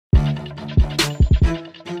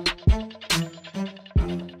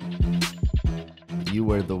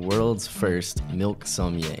were the world's first milk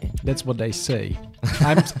sommelier. That's what they say.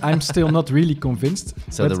 I'm still not really convinced.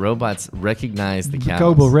 So the robots recognize the cows. The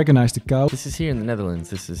cobalt recognize the cow. This is here in the Netherlands.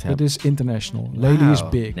 This is how It is international. Lely is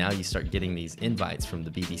big. Now you start getting these invites from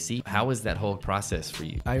the BBC. How was that whole process for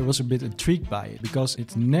you? I was a bit intrigued by it because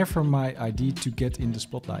it's never my idea to get in the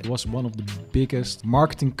spotlight. It was one of the biggest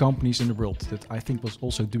marketing companies in the world that I think was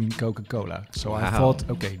also doing Coca-Cola. So I thought,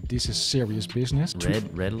 okay, this is serious business.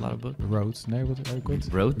 Read a lot of books? Wrote? No, what I got?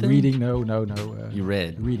 Wrote them? Reading? No. You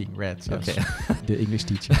read? Read. Yes. Okay. The English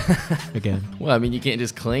teacher again. Well, I mean, you can't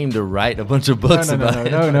just claim to write a bunch of books about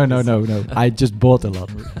it. No. I just bought a lot.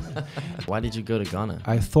 Why did you go to Ghana?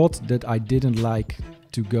 I thought that I didn't like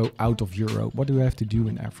to go out of Europe. What do I have to do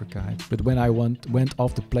in Africa? But when I went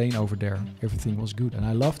off the plane over there, everything was good and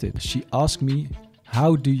I loved it. She asked me,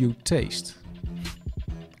 how do you taste?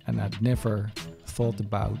 And I'd never thought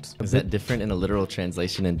about. Is that different in a literal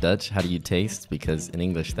translation in Dutch? How do you taste? Because in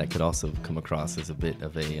English that could also come across as a bit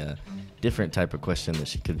of a different type of question that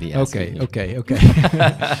she could be asking. Okay.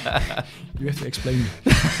 You have to explain.